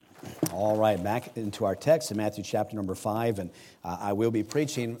All right, back into our text in Matthew chapter number 5, and I will be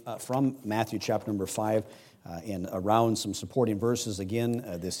preaching from Matthew chapter number 5 and around some supporting verses again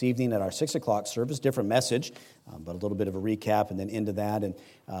this evening at our 6 o'clock service. Different message, but a little bit of a recap and then into that. And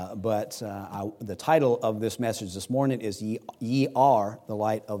the title of this message this morning is Ye Are the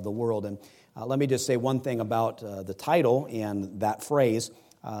Light of the World. And let me just say one thing about the title and that phrase.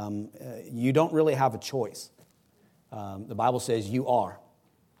 You don't really have a choice. The Bible says you are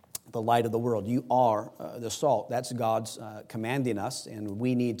the light of the world. You are the salt. That's God's commanding us, and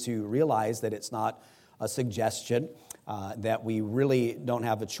we need to realize that it's not a suggestion, that we really don't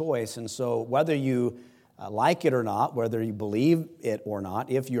have a choice. And so whether you like it or not, whether you believe it or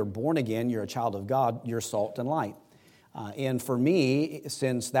not, if you're born again, you're a child of God, you're salt and light. And for me,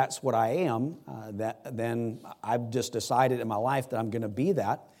 since that's what I am, then I've just decided in my life that I'm going to be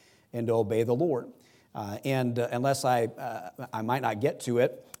that and to obey the Lord. And unless I might not get to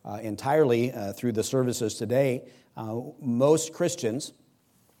it entirely through the services today, most Christians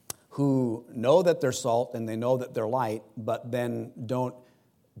who know that they're salt and they know that they're light, but then don't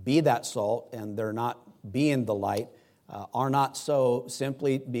be that salt and they're not being the light, are not so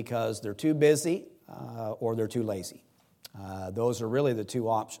simply because they're too busy or they're too lazy. Those are really the two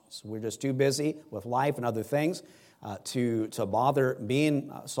options. We're just too busy with life and other things to bother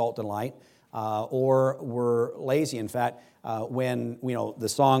being salt and light, or we're lazy. In fact, when, the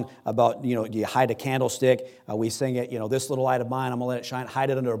song about, do you hide a candlestick? We sing it, this little light of mine, I'm going to let it shine. Hide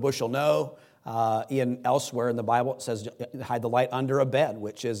it under a bushel? No. Elsewhere in the Bible, it says hide the light under a bed,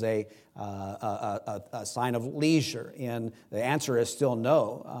 which is a sign of leisure. And the answer is still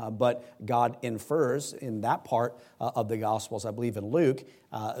no. But God infers in that part of the Gospels, I believe in Luke,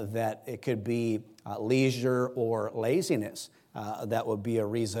 that it could be leisure or laziness that would be a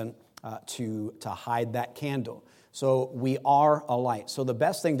reason to hide that candle. So we are a light. So the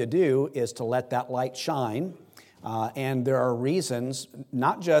best thing to do is to let that light shine. And there are reasons,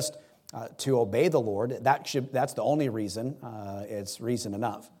 not just to obey the Lord. That's the only reason. It's reason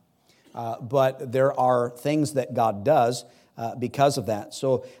enough. But there are things that God does because of that.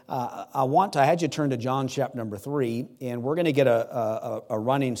 So I had you turn to John chapter number 3, and we're going to get a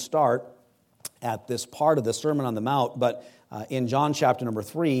running start at this part of the Sermon on the Mount. But in John chapter number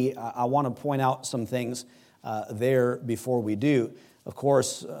 3, I want to point out some things there before we do. Of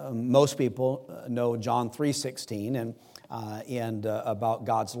course, most people know John 3:16 and about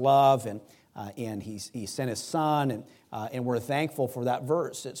God's love, and He sent His Son, and we're thankful for that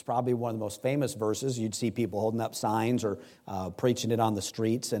verse. It's probably one of the most famous verses. You'd see people holding up signs or preaching it on the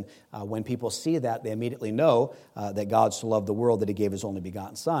streets, and when people see that, they immediately know that God so loved the world that He gave His only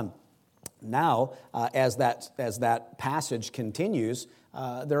begotten Son. Now, as that passage continues,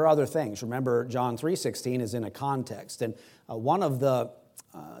 there are other things. Remember, John 3:16 is in a context, and one of the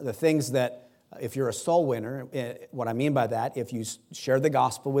things that, if you're a soul winner, what I mean by that, if you share the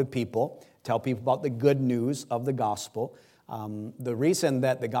gospel with people, tell people about the good news of the gospel, the reason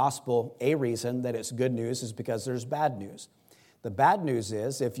that it's good news is because there's bad news. The bad news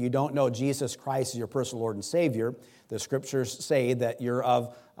is, if you don't know Jesus Christ as your personal Lord and Savior, the Scriptures say that you're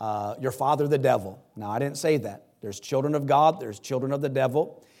of your father the devil. Now, I didn't say that. There's children of God, there's children of the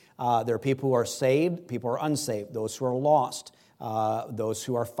devil. There are people who are saved, people who are unsaved, those who are lost, those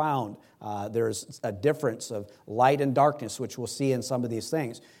who are found. There's a difference of light and darkness, which we'll see in some of these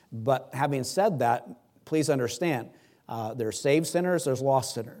things. But having said that, please understand, there's saved sinners, there's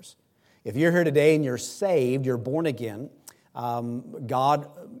lost sinners. If you're here today and you're saved, you're born again, God,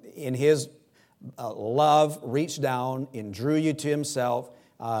 in His love, reached down and drew you to Himself.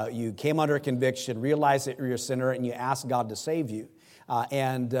 You came under a conviction, realized that you're a sinner, and you asked God to save you.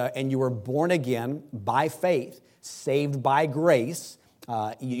 And you were born again by faith, saved by grace.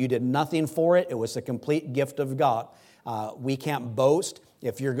 You did nothing for it. It was a complete gift of God. We can't boast.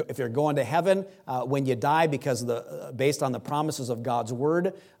 If you're going to heaven when you die based on the promises of God's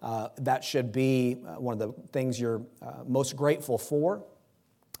Word, that should be one of the things you're most grateful for.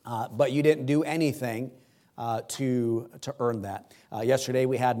 But you didn't do anything to earn that. Yesterday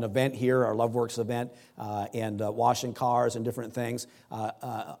we had an event here, our LoveWorks event, and washing cars and different things.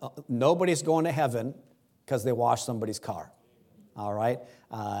 Nobody's going to heaven because they washed somebody's car. All right?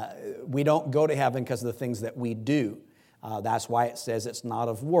 We don't go to heaven because of the things that we do. That's why it says it's not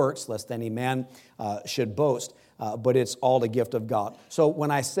of works, lest any man should boast. But it's all a gift of God. So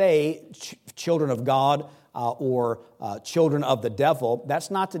when I say children of God or children of the devil,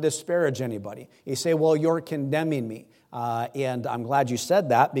 that's not to disparage anybody. You say, well, you're condemning me. And I'm glad you said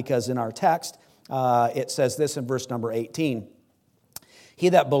that, because in our text, it says this in verse number 18. He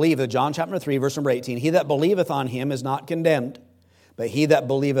that believeth, John chapter 3, verse number 18, he that believeth on Him is not condemned. But he that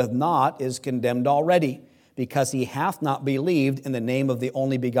believeth not is condemned already, because he hath not believed in the name of the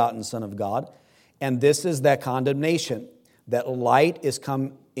only begotten Son of God. And this is that condemnation, that light is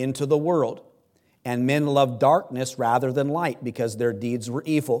come into the world, and men love darkness rather than light, because their deeds were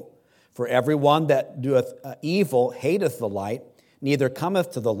evil. For every one that doeth evil hateth the light, neither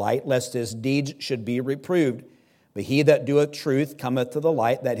cometh to the light, lest his deeds should be reproved. But he that doeth truth cometh to the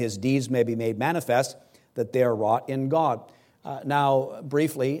light, that his deeds may be made manifest, that they are wrought in God. Now,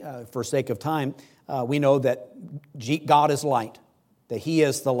 briefly, for sake of time, we know that God is light, that he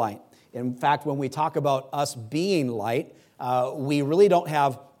is the light. In fact, when we talk about us being light, we really don't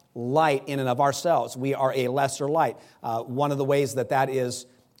have light in and of ourselves. We are a lesser light. One of the ways that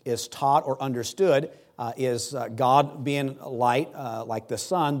is taught or understood is God being light, like the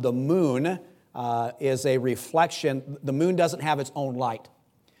sun. The moon is a reflection. The moon doesn't have its own light.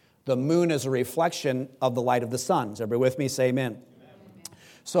 The moon is a reflection of the light of the sun. Is everybody with me? Say amen.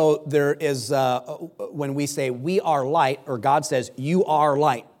 So there is, when we say we are light, or God says you are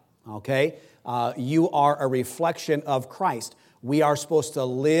light, okay? You are a reflection of Christ. We are supposed to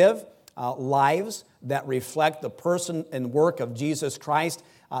live lives that reflect the person and work of Jesus Christ,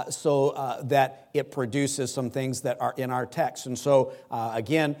 so that it produces some things that are in our text. And so,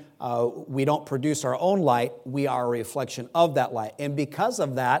 again, we don't produce our own light. We are a reflection of that light. And because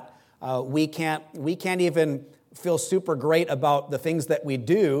of that, we can't even feel super great about the things that we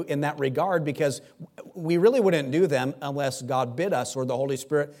do in that regard, because we really wouldn't do them unless God bid us or the Holy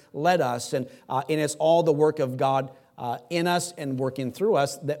Spirit led us. And it's all the work of God in us and working through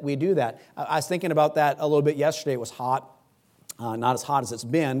us that we do that. I was thinking about that a little bit yesterday. It was hot. Not as hot as it's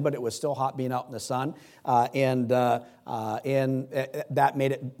been, but it was still hot being out in the sun. And that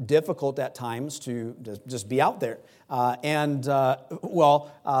made it difficult at times to just be out there.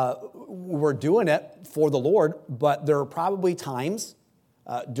 We're doing it for the Lord, but there are probably times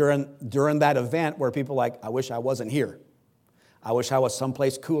during that event where people are like, I wish I wasn't here. I wish I was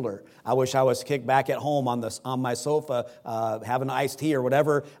someplace cooler. I wish I was kicked back at home on my sofa, having an iced tea or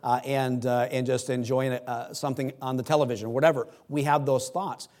whatever, and just enjoying something on the television or whatever. We have those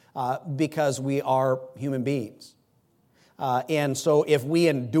thoughts because we are human beings. And so if we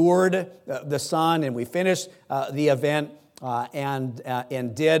endured the sun and we finished the event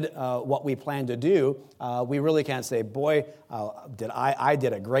and did what we planned to do, we really can't say, boy, I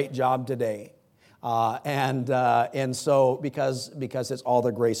did a great job today. And so because it's all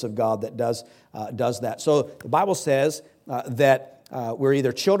the grace of God that does that. So the Bible says that we're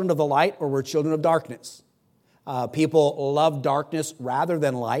either children of the light or we're children of darkness. People love darkness rather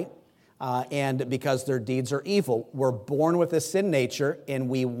than light, and because their deeds are evil. We're born with a sin nature, and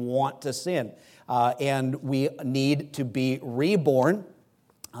we want to sin. And we need to be reborn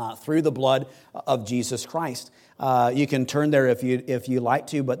through the blood of Jesus Christ. You can turn there if you like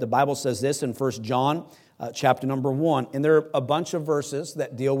to, but the Bible says this in 1 John chapter number 1. And there are a bunch of verses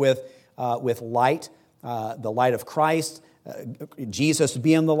that deal with light, the light of Christ, Jesus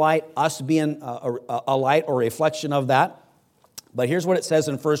being the light, us being a light or a reflection of that. But here's what it says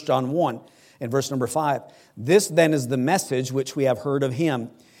in 1 John 1 in verse number 5. This then is the message which we have heard of him,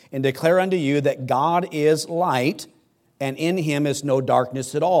 and declare unto you that God is light, and in him is no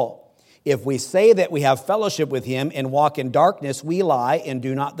darkness at all. If we say that we have fellowship with him and walk in darkness, we lie and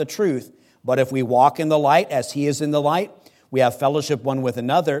do not the truth. But if we walk in the light as he is in the light, we have fellowship one with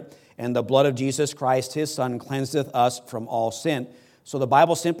another, and the blood of Jesus Christ, his Son, cleanseth us from all sin. So the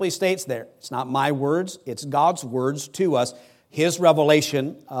Bible simply states there, it's not my words, it's God's words to us. His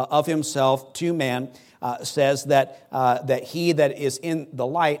revelation of himself to man says that he that is in the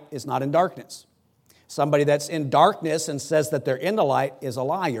light is not in darkness. Somebody that's in darkness and says that they're in the light is a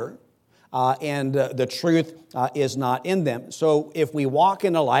liar. And the truth is not in them. So if we walk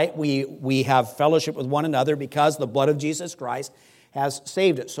in the light, we have fellowship with one another because the blood of Jesus Christ has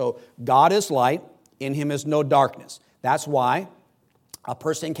saved us. So God is light, in him is no darkness. That's why a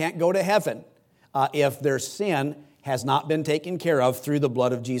person can't go to heaven if their sin has not been taken care of through the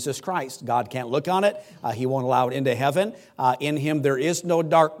blood of Jesus Christ. God can't look on it. He won't allow it into heaven. In him there is no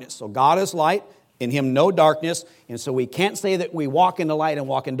darkness. So God is light, in him no darkness. And so we can't say that we walk in the light and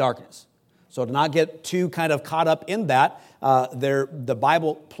walk in darkness. So to not get too kind of caught up in that, the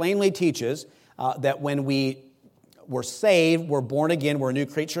Bible plainly teaches that when we're saved, we're born again, we're a new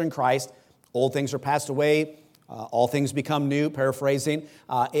creature in Christ, old things are passed away, all things become new, paraphrasing,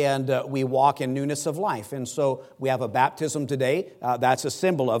 and we walk in newness of life. And so we have a baptism today. That's a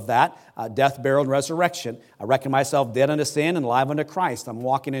symbol of that, death, burial, and resurrection. I reckon myself dead unto sin and alive unto Christ. I'm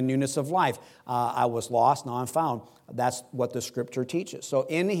walking in newness of life. I was lost, now I'm found. That's what the Scripture teaches. So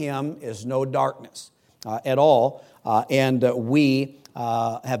in him is no darkness. at all, and we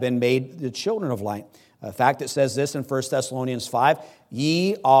have been made the children of light. In fact, it says this in 1 Thessalonians 5,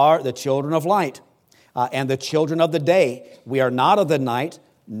 ye are the children of light, and the children of the day. We are not of the night,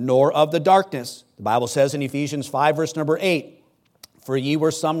 nor of the darkness. The Bible says in Ephesians 5, verse number 8, for ye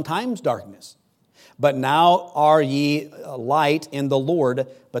were sometimes darkness, but now are ye light in the Lord.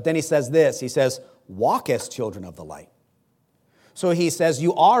 But then he says this, he says, walk as children of the light. So he says,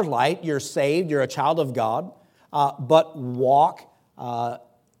 you are light, you're saved, you're a child of God, but walk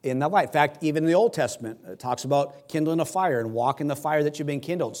in the light. In fact, even in the Old Testament, it talks about kindling a fire and walk in the fire that you've been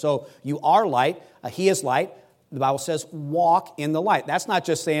kindled. So you are light, he is light. The Bible says, walk in the light. That's not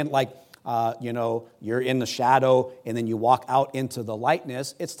just saying like, you're in the shadow and then you walk out into the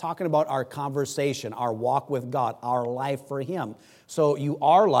lightness. It's talking about our conversation, our walk with God, our life for Him. So you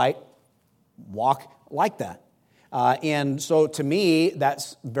are light, walk like that. And so to me,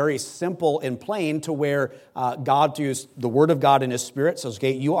 that's very simple and plain to where God, through the Word of God and His Spirit, says,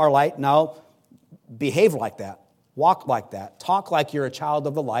 okay, you are light, now behave like that, walk like that, talk like you're a child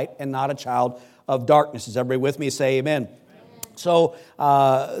of the light and not a child of darkness. Is everybody with me? Say amen. So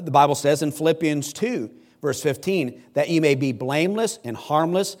the Bible says in Philippians 2, verse 15, that ye may be blameless and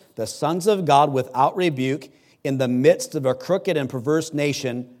harmless, the sons of God without rebuke, in the midst of a crooked and perverse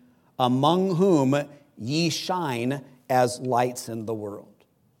nation, among whom ye shine as lights in the world.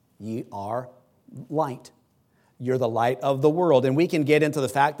 Ye are light. You're the light of the world. And we can get into the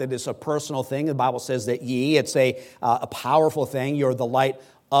fact that it's a personal thing. The Bible says that ye, it's a powerful thing. You're the light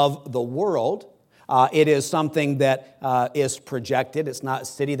of the world. It is something that is projected. It's not a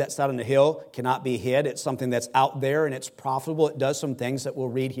city that's out on the hill, cannot be hid. It's something that's out there and it's profitable. It does some things that we'll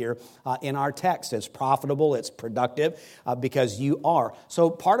read here in our text. It's profitable, it's productive because you are. So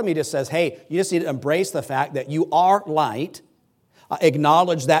part of me just says, hey, you just need to embrace the fact that you are light,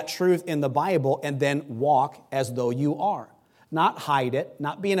 acknowledge that truth in the Bible, and then walk as though you are. Not hide it,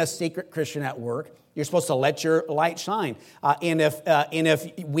 not being a secret Christian at work. You're supposed to let your light shine. And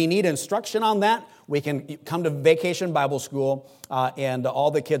if we need instruction on that, we can come to Vacation Bible School and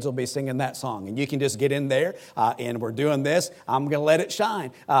all the kids will be singing that song. And you can just get in there and we're doing this. I'm going to let it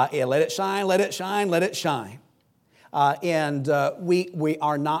shine. Let it shine, let it shine, let it shine. And we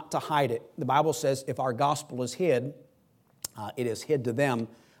are not to hide it. The Bible says if our gospel is hid, it is hid to them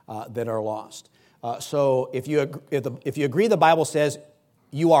that are lost. So if you agree the Bible says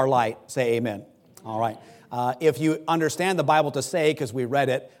you are light, say amen. All right. If you understand the Bible to say, because we read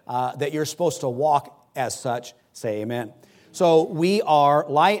it, that you're supposed to walk as such, say amen. So we are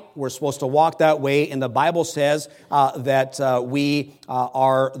light. We're supposed to walk that way. And the Bible says that we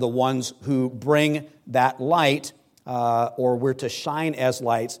are the ones who bring that light, or we're to shine as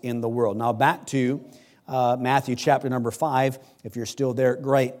lights in the world. Now back to Matthew chapter number 5. If you're still there,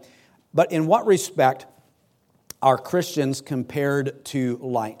 great. But in what respect are Christians compared to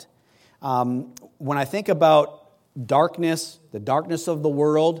light? When I think about darkness, the darkness of the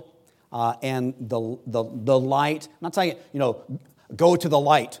world, and the light, I'm not saying, go to the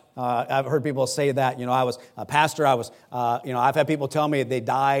light. I've heard people say that. I was a pastor. I've had people tell me they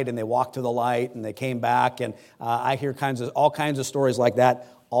died and they walked to the light and they came back. And I hear all kinds of stories like that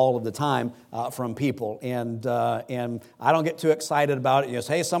all of the time from people. And I don't get too excited about it.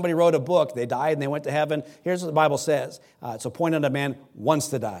 Hey, somebody wrote a book. They died and they went to heaven. Here's what the Bible says. It's appointed a man once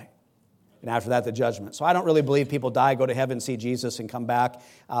to die. And after that, the judgment. So I don't really believe people die, go to heaven, see Jesus, and come back.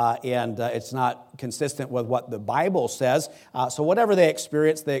 And it's not consistent with what the Bible says. So whatever they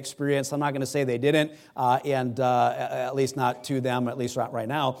experienced. I'm not going to say they didn't, and at least not to them, at least not right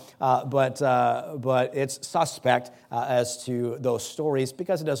now. But it's suspect as to those stories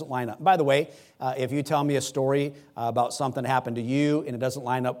because it doesn't line up. By the way, if you tell me a story about something that happened to you and it doesn't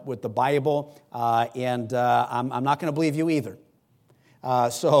line up with the Bible, I'm not going to believe you either.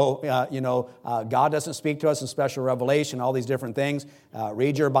 God doesn't speak to us in special revelation, all these different things.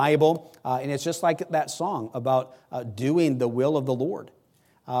 Read your Bible, and it's just like that song about doing the will of the Lord.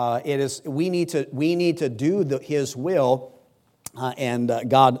 We need to do His will, and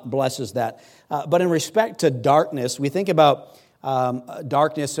God blesses that. But in respect to darkness, we think about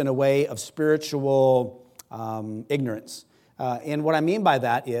darkness in a way of spiritual ignorance. And what I mean by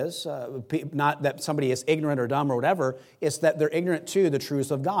that is, not that somebody is ignorant or dumb or whatever, it's that they're ignorant to the truths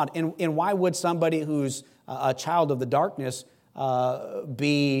of God. And why would somebody who's a child of the darkness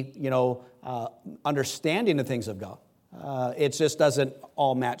be, understanding the things of God? It just doesn't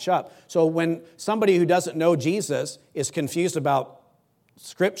all match up. So when somebody who doesn't know Jesus is confused about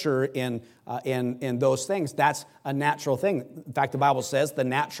Scripture in those things, that's a natural thing. In fact, the Bible says, the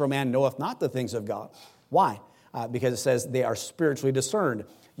natural man knoweth not the things of God. Why? because it says they are spiritually discerned.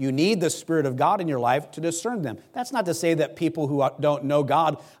 You need the Spirit of God in your life to discern them. That's not to say that people who don't know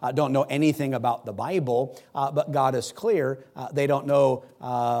God don't know anything about the Bible, but God is clear. They don't know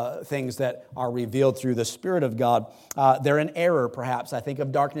things that are revealed through the Spirit of God. They're in error, perhaps. I think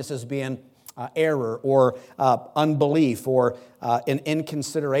of darkness as being error or unbelief or an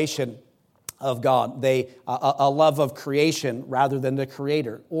inconsideration of God. A love of creation rather than the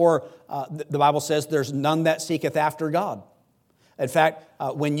Creator. Or the Bible says there's none that seeketh after God. In fact,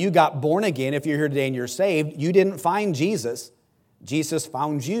 when you got born again, if you're here today and you're saved, you didn't find Jesus. Jesus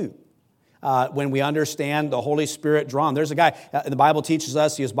found you. When we understand the Holy Spirit drawn. There's a guy, the Bible teaches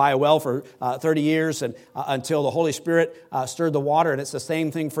us, he was by a well for 30 years and until the Holy Spirit stirred the water, and it's the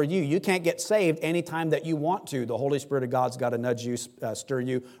same thing for you. You can't get saved anytime that you want to. The Holy Spirit of God's got to nudge you, stir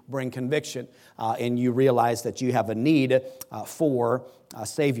you, bring conviction, and you realize that you have a need for a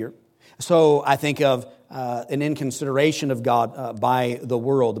Savior. So I think of an inconsideration of God by the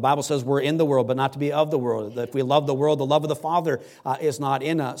world. The Bible says we're in the world, but not to be of the world. That if we love the world, the love of the Father is not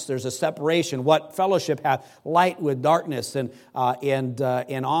in us. There's a separation. What fellowship hath light with darkness? And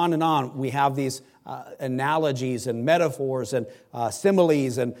on and on. We have these analogies and metaphors and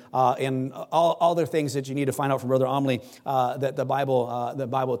similes and all other things that you need to find out from Brother Omley that the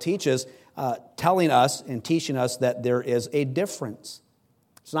Bible teaches, telling us and teaching us that there is a difference.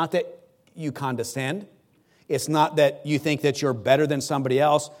 It's not that you condescend. It's not that you think that you're better than somebody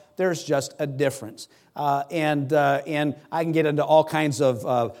else. There's just a difference. And I can get into all kinds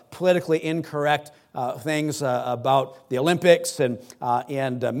of politically incorrect things about the Olympics and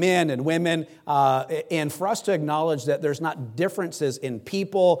men and women. And for us to acknowledge that there's not differences in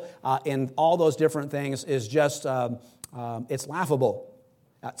people in all those different things is just, it's laughable.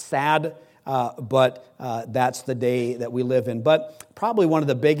 That's sad, but that's the day that we live in. But probably one of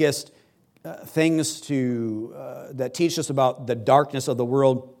the biggest things that teach us about the darkness of the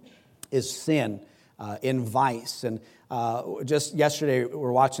world is sin in vice. And just yesterday we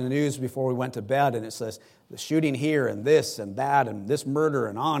were watching the news before we went to bed, and it says the shooting here and this and that and this murder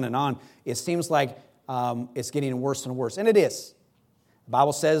and on and on. It seems like it's getting worse and worse, and it is. The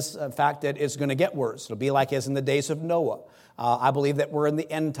Bible says, in fact, that it's going to get worse. It'll be like as in the days of Noah. I believe that we're in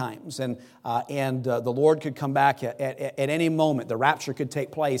the end times, and the Lord could come back at any moment. The rapture could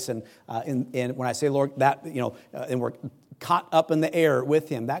take place, and when I say Lord, that and we're caught up in the air with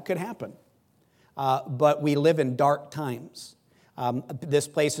Him, that could happen. But we live in dark times. This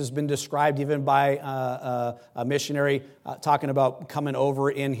place has been described even by a missionary talking about coming over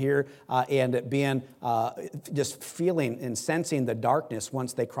in here and it being just feeling and sensing the darkness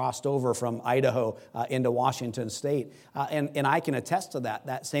once they crossed over from Idaho into Washington State. And I can attest to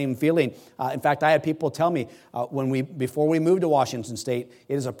that same feeling. In fact, I had people tell me before we moved to Washington State,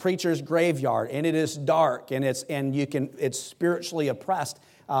 it is a preacher's graveyard and it is dark and it's spiritually oppressed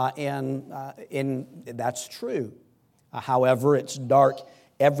and that's true. However, it's dark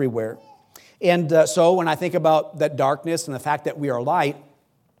everywhere. And so when I think about that darkness and the fact that we are light,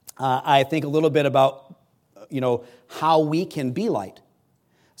 I think a little bit about, how we can be light.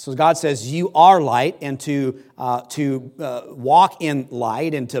 So God says you are light, and to walk in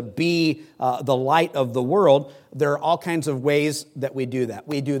light and to be the light of the world, there are all kinds of ways that we do that.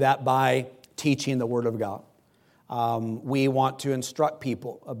 We do that by teaching the Word of God. We want to instruct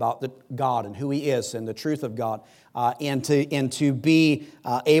people about God and who He is and the truth of God, and to be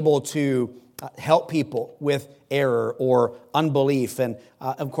able to help people with error or unbelief. And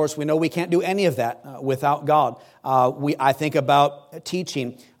of course, we know we can't do any of that without God. I think about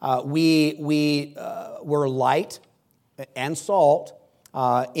teaching. We're light and salt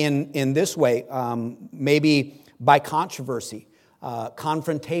in this way, maybe by controversy.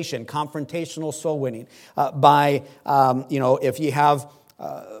 Confrontational soul winning, if you have,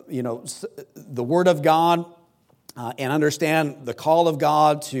 the Word of God and understand the call of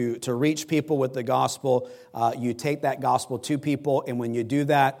God to reach people with the gospel, you take that gospel to people, and when you do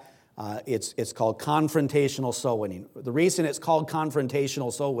that, it's called confrontational soul winning. The reason it's called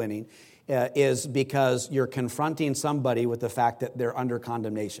confrontational soul winning is because you're confronting somebody with the fact that they're under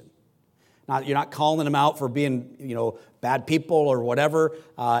condemnation. You're not calling them out for being, bad people or whatever,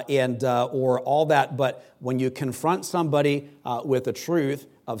 or all that. But when you confront somebody with the truth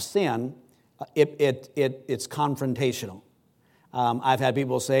of sin, it's confrontational. I've had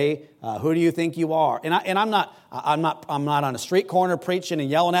people say, "Who do you think you are?" And I'm not on a street corner preaching and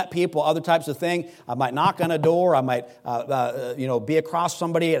yelling at people, other types of thing. I might knock on a door. I might be across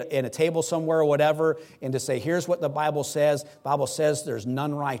somebody at a table somewhere or whatever, and to say, "Here's what the Bible says." The Bible says there's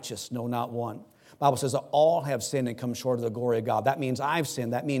none righteous, no, not one. Bible says that all have sinned and come short of the glory of God. That means I've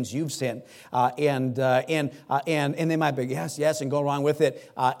sinned. That means you've sinned. And they might be, yes, and go along with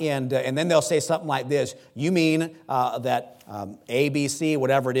it. And then they'll say something like this. You mean that A, B, C,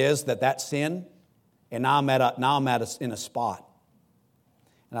 whatever it is, that's sin? And now I'm in a spot.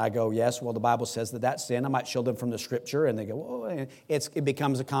 And I go, yes, well, the Bible says that that's sin. I might show them from the Scripture, and they go, well, it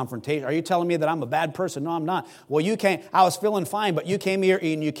becomes a confrontation. Are you telling me that I'm a bad person? No, I'm not. Well, you came, I was feeling fine, but you came here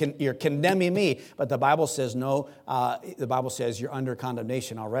and you're condemning me. But the Bible says no. The Bible says you're under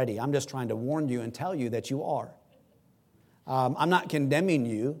condemnation already. I'm just trying to warn you and tell you that you are. I'm not condemning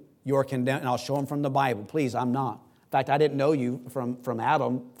you. You're condemned, and I'll show them from the Bible. Please, I'm not. In fact, I didn't know you from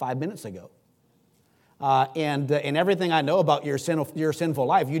Adam 5 minutes ago. And everything I know about your sinful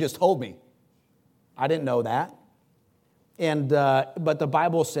life, you just told me. I didn't know that. And but the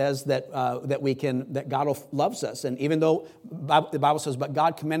Bible says that God loves us, and even though the Bible says, "But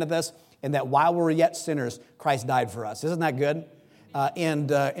God commendeth us," and that while we were yet sinners, Christ died for us. Isn't that good?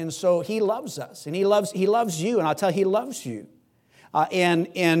 And so He loves us, and He loves you, and I'll tell you, He loves you. And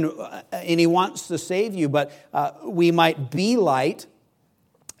He wants to save you, but we might be light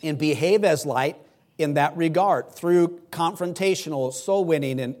and behave as light in that regard, through confrontational soul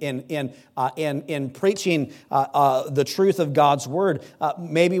winning and in preaching the truth of God's Word.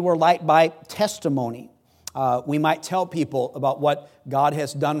 Maybe we're light by testimony. We might tell people about what God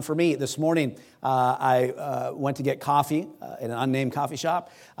has done for me. This morning, I went to get coffee in an unnamed coffee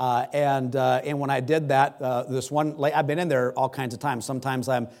shop, and when I did that, I've been in there all kinds of times. Sometimes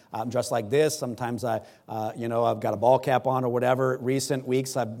I'm dressed like this. Sometimes I've got a ball cap on or whatever. Recent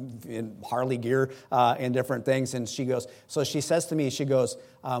weeks, I'm in Harley gear and different things. And she says to me,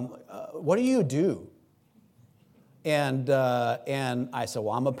 what do you do? And I said,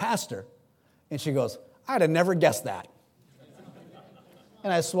 well, I'm a pastor. And she goes, I'd have never guessed that.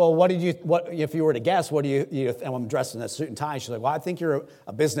 And I said, well, what if you were to guess, what do you and I'm dressed in a suit and tie. She's like, well, I think you're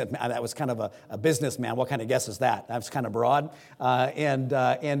a businessman. That was kind of a businessman. What kind of guess is that? That was kind of broad.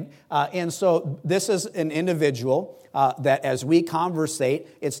 And so this is an individual that as we conversate,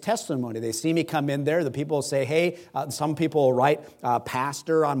 it's testimony. They see me come in there. The people say, hey, some people write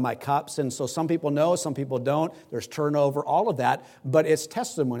pastor on my cups. And so some people know, some people don't. There's turnover, all of that. But it's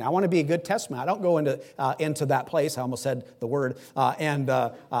testimony. I want to be a good testimony. I don't go into that place. I almost said the word. I'm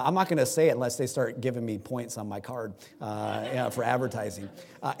not going to say it unless they start giving me points on my card for advertising.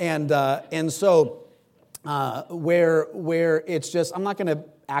 And so where it's just, I'm not going to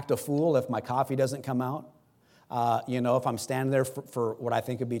act a fool if my coffee doesn't come out. If I'm standing there for what I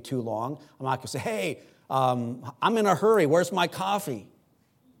think would be too long, I'm not going to say, hey, I'm in a hurry. Where's my coffee?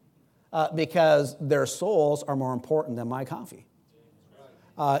 Because their souls are more important than my coffee.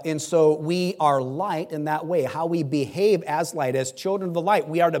 And so we are light in that way. How we behave as light, as children of the light,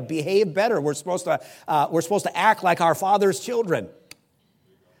 we are to behave better. We're supposed to act like our Father's children.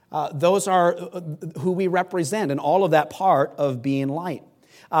 Those are who we represent, and all of that part of being light.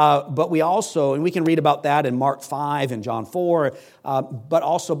 But we also, and we can read about that in Mark 5 and John 4, but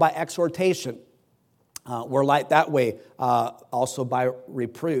also by exhortation. We're light that way, also by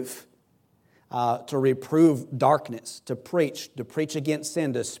reproof. To reprove darkness, to preach against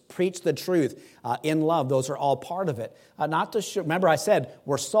sin, to preach the truth in love. Those are all part of it. Remember I said,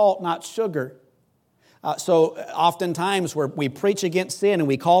 we're salt, not sugar. So oftentimes we preach against sin and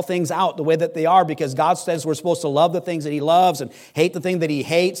we call things out the way that they are because God says we're supposed to love the things that He loves and hate the thing that He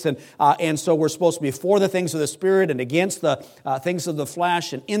hates. And so we're supposed to be for the things of the Spirit and against the things of the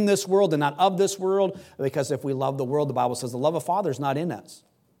flesh and in this world and not of this world. Because if we love the world, the Bible says the love of Father is not in us.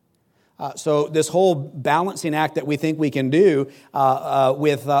 So this whole balancing act that we think we can do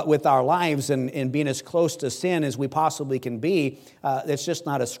with our lives and being as close to sin as we possibly can be, it's just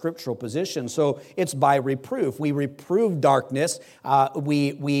not a scriptural position. So it's by reproof. We reprove darkness.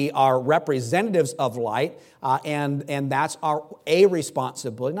 We are representatives of light, and that's a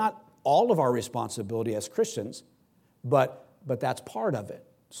responsibility. Not all of our responsibility as Christians, but that's part of it.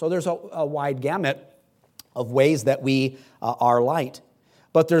 So there's a wide gamut of ways that we are light.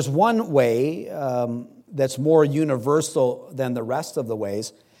 But there's one way that's more universal than the rest of the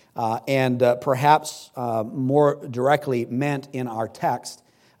ways, and perhaps more directly meant in our text,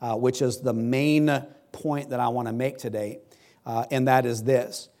 which is the main point that I want to make today, and that is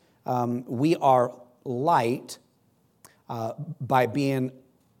this. We are light by being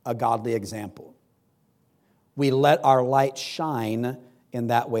a godly example. We let our light shine in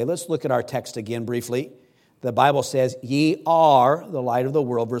that way. Let's look at our text again briefly. The Bible says, ye are the light of the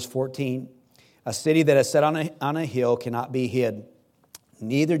world, verse 14. A city that is set on a hill cannot be hid.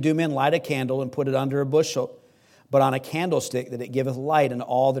 Neither do men light a candle and put it under a bushel, but on a candlestick, that it giveth light unto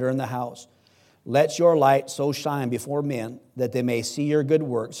all that are in the house. Let your light so shine before men that they may see your good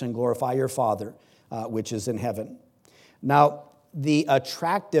works and glorify your Father, which is in heaven. Now, the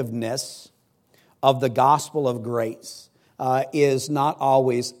attractiveness of the gospel of grace is not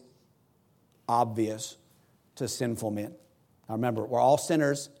always obvious to sinful men. Now remember, we're all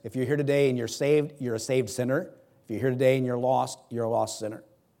sinners. If you're here today and you're saved, you're a saved sinner. If you're here today and you're a lost sinner.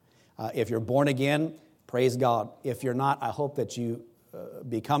 If you're born again, praise God. If you're not, I hope that you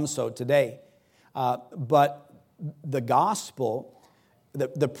become so today. But the gospel,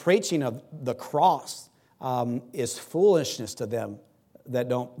 the preaching of the cross is foolishness to them that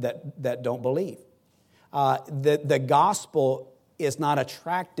don't believe. The gospel is not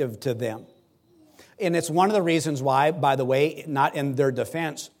attractive to them. And it's one of the reasons why, by the way, not in their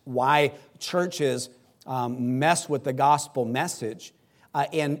defense, why churches mess with the gospel message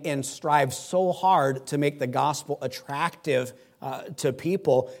and strive so hard to make the gospel attractive to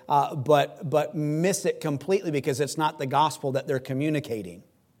people, but miss it completely because it's not the gospel that they're communicating.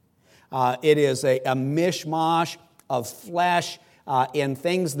 It is a mishmash of flesh and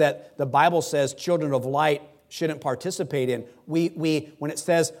things that the Bible says children of light shouldn't participate in. We when it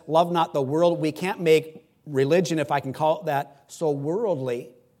says, love not the world, we can't make religion, if I can call it that, so worldly,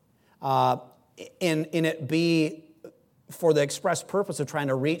 and it be for the express purpose of trying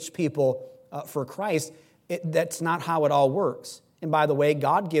to reach people for Christ. That's not how it all works. And by the way,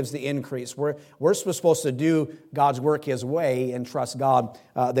 God gives the increase. We're supposed to do God's work His way and trust God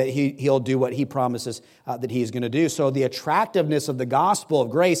that He'll do what He promises that He's going to do. So the attractiveness of the gospel of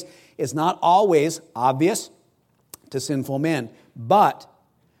grace is not always obvious to sinful men, but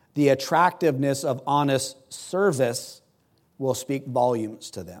the attractiveness of honest service will speak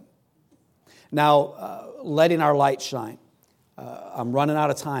volumes to them. Now, letting our light shine. I'm running out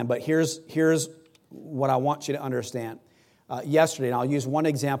of time, but here's what I want you to understand. Yesterday, and I'll use one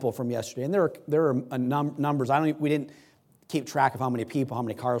example from yesterday, and there are numbers. We didn't keep track of how many people, how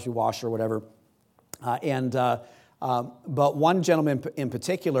many cars we washed or whatever. But one gentleman in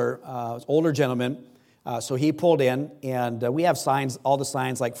particular, older gentleman, so he pulled in, and we have signs, all the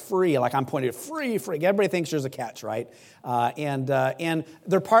signs like free, like I'm pointing at free. Everybody thinks there's a catch, right? And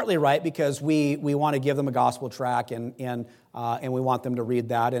they're partly right because we want to give them a gospel tract, and we want them to read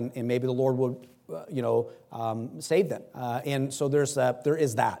that, and maybe the Lord will save them. And so there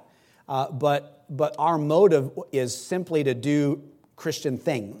is that. But our motive is simply to do Christian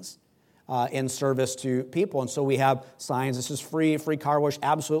things in service to people. And so we have signs. This is free car wash,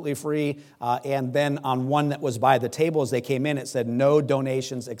 absolutely free. And then on one that was by the table as they came in, it said no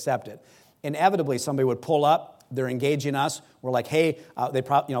donations accepted. Inevitably, somebody would pull up. They're engaging us. We're like, hey,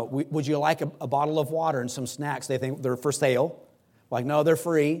 would you like a bottle of water and some snacks? They think they're for sale. We're like, no, they're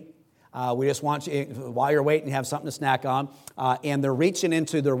free. We just want you, while you're waiting, to have something to snack on. And they're reaching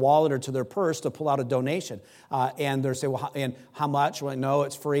into their wallet or to their purse to pull out a donation. And they're saying, well, and how much? Well, no,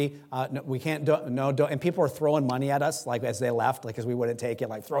 it's free. No, we can't and people are throwing money at us, like as they left, like because we wouldn't take it,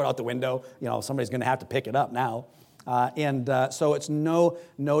 like throw it out the window. Somebody's going to have to pick it up now. So it's no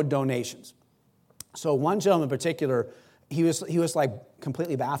donations. So one gentleman in particular, he was like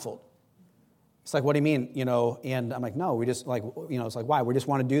completely baffled. It's like, what do you mean? And I'm like, no, we just it's like, why? We just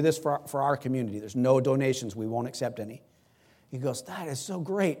want to do this for our community. There's no donations. We won't accept any. He goes, that is so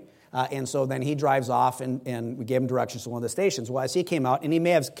great. And so then he drives off, and we gave him directions to one of the stations. Well, as he came out, and he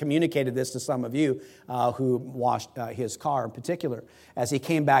may have communicated this to some of you who washed his car in particular. As he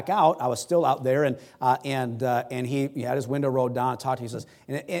came back out, I was still out there, and he had his window rolled down and talked to me. He says,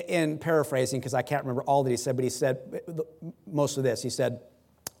 in paraphrasing, because I can't remember all that he said, but he said most of this. He said,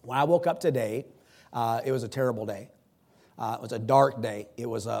 when I woke up today, it was a terrible day. It was a dark day. It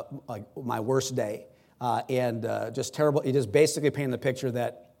was my worst day. And just terrible. He just basically painted the picture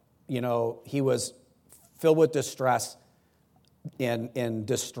that, he was filled with distress and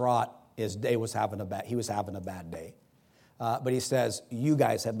distraught. His day was he was having a bad day. But he says, you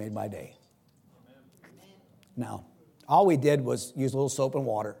guys have made my day. Amen. Now, all we did was use a little soap and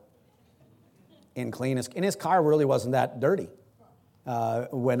water and clean his car really wasn't that dirty.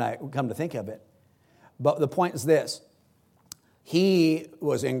 When I come to think of it. But the point is this. He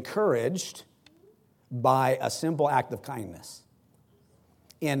was encouraged by a simple act of kindness.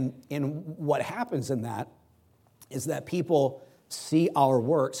 And what happens in that is that people see our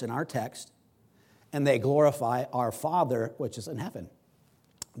works in our text and they glorify our Father, which is in heaven.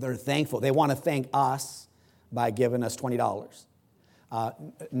 They're thankful. They want to thank us by giving us $20.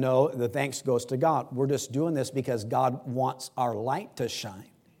 No, the thanks goes to God. We're just doing this because God wants our light to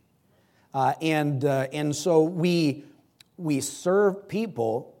shine. And so we serve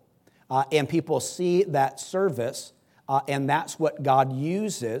people, and people see that service, and that's what God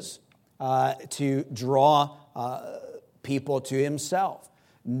uses to draw people to himself.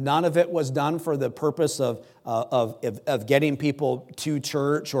 None of it was done for the purpose of getting people to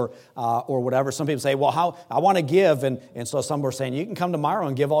church or whatever. Some people say, well, I want to give. And so some were saying, you can come tomorrow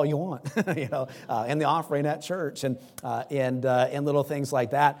and give all you want, in the offering at church and little things like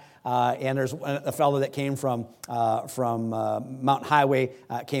that. And there's a fellow that came from Mountain Highway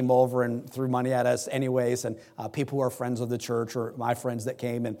came over and threw money at us anyways. And people who are friends of the church or my friends that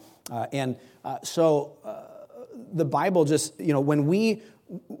came. So the Bible just,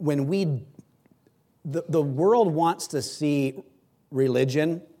 the world wants to see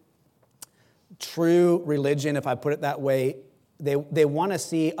religion, true religion, if I put it that way. They want to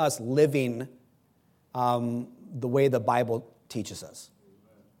see us living the way the Bible teaches us.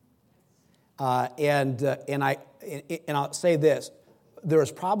 And I'll say this: there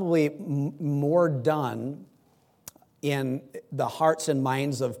is probably more done in the hearts and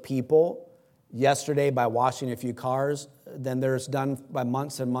minds of people yesterday by washing a few cars than there's done by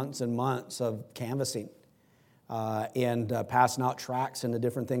months and months and months of canvassing and passing out tracts and the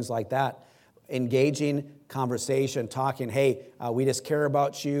different things like that. Engaging conversation, talking, hey, we just care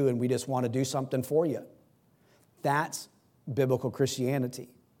about you and we just want to do something for you. That's biblical Christianity.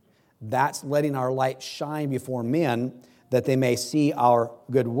 That's letting our light shine before men that they may see our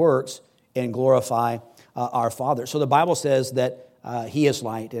good works and glorify our Father. So the Bible says that He is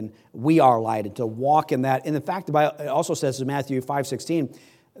light, and we are light, and to walk in that. And in fact, the Bible it also says in Matthew 5:16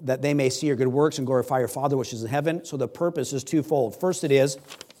 that they may see your good works and glorify your Father which is in heaven. So the purpose is twofold. First, it is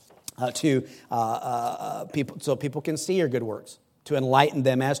to people, so people can see your good works, to enlighten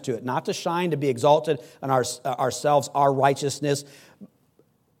them as to it, not to shine, to be exalted in ourselves, our righteousness.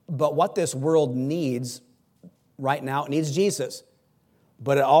 But what this world needs right now, it needs Jesus,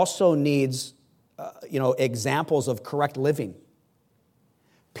 but it also needs examples of correct living.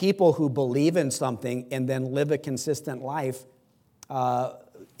 People who believe in something and then live a consistent life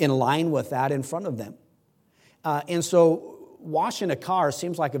in line with that in front of them. And so washing a car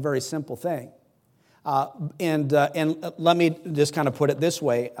seems like a very simple thing. And let me just kind of put it this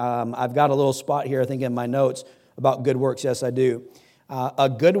way. I've got a little spot here, I think, in my notes about good works. Yes, I do. A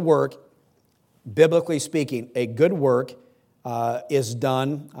good work, biblically speaking, a good work is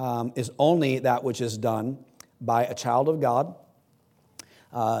only that which is done by a child of God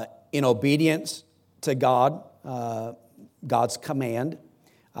in obedience to God, God's command,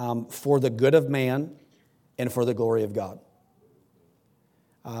 for the good of man and for the glory of God.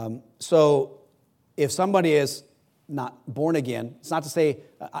 So if somebody is not born again, it's not to say,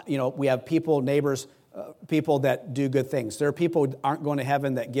 we have people, neighbors, people that do good things. There are people who aren't going to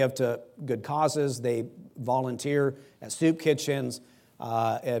heaven that give to good causes. They volunteer at soup kitchens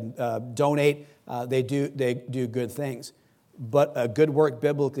and donate. They do good things. But a good work,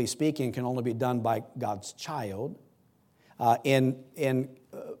 biblically speaking, can only be done by God's child in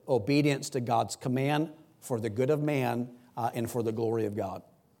obedience to God's command for the good of man and for the glory of God.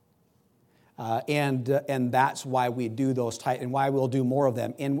 And that's why we do those type, and why we'll do more of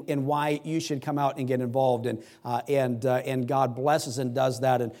them, and why you should come out and get involved, and God blesses and does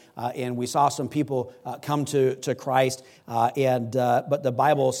that, and we saw some people come to Christ, but the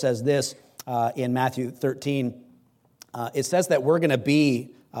Bible says this in Matthew 13. It says that we're going to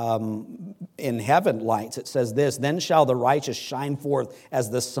be in heaven lights. It says this: then shall the righteous shine forth as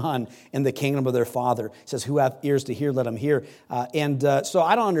the sun in the kingdom of their Father. It says, who hath ears to hear, let him hear. So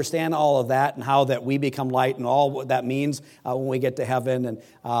I don't understand all of that and how that we become light and all what that means when we get to heaven.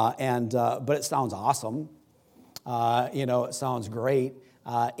 But it sounds awesome. It sounds great.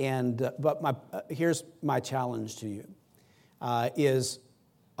 But here's my challenge to you: is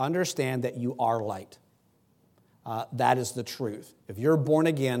understand that you are light. That is the truth. If you're born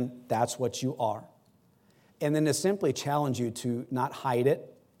again, that's what you are. And then to simply challenge you to not hide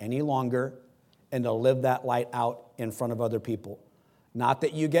it any longer and to live that light out in front of other people. Not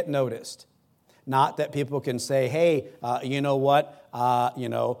that you get noticed. Not that people can say, hey, you know what?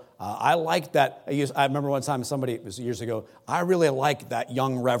 I like that. I remember one time somebody, it was years ago, I really like that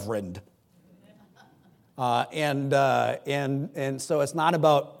young reverend. And so it's not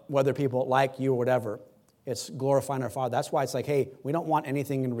about whether people like you or whatever. It's glorifying our Father. That's why it's like, hey, we don't want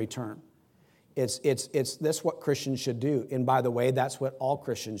anything in return. It's this what Christians should do. And by the way, that's what all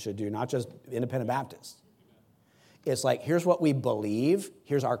Christians should do, not just independent Baptists. It's like, here's what we believe.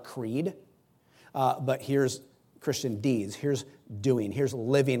 Here's our creed. But here's Christian deeds. Here's doing. Here's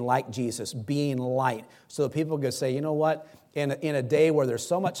living like Jesus, being light. So that people can say, you know what? In a day where there's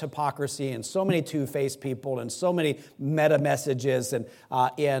so much hypocrisy and so many two-faced people and so many meta messages and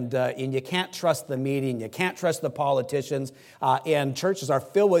you can't trust the media, and you can't trust the politicians, and churches are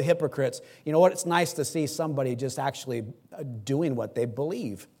filled with hypocrites. You know what? It's nice to see somebody just actually doing what they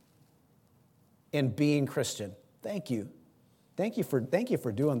believe in being Christian. Thank you. Thank you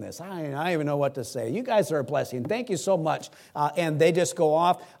for doing this. I don't even know what to say. You guys are a blessing. Thank you so much. And they just go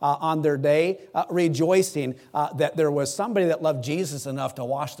off on their day rejoicing that there was somebody that loved Jesus enough to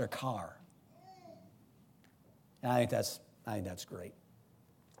wash their car. And I think that's great.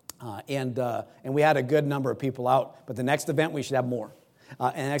 And we had a good number of people out. But the next event we should have more.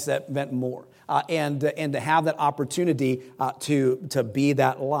 And the next event more. And to have that opportunity to be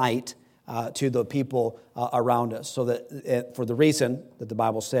that light to the people around us, so that for the reason that the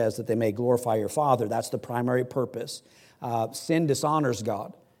Bible says that they may glorify your Father. That's the primary purpose. Sin dishonors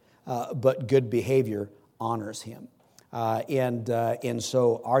God, but good behavior honors Him. And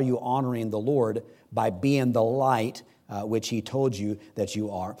so are you honoring the Lord by being the light which He told you that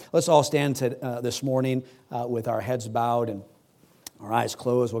you are? Let's all stand this morning with our heads bowed and our eyes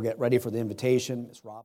closed. We'll get ready for the invitation. Ms. Rob.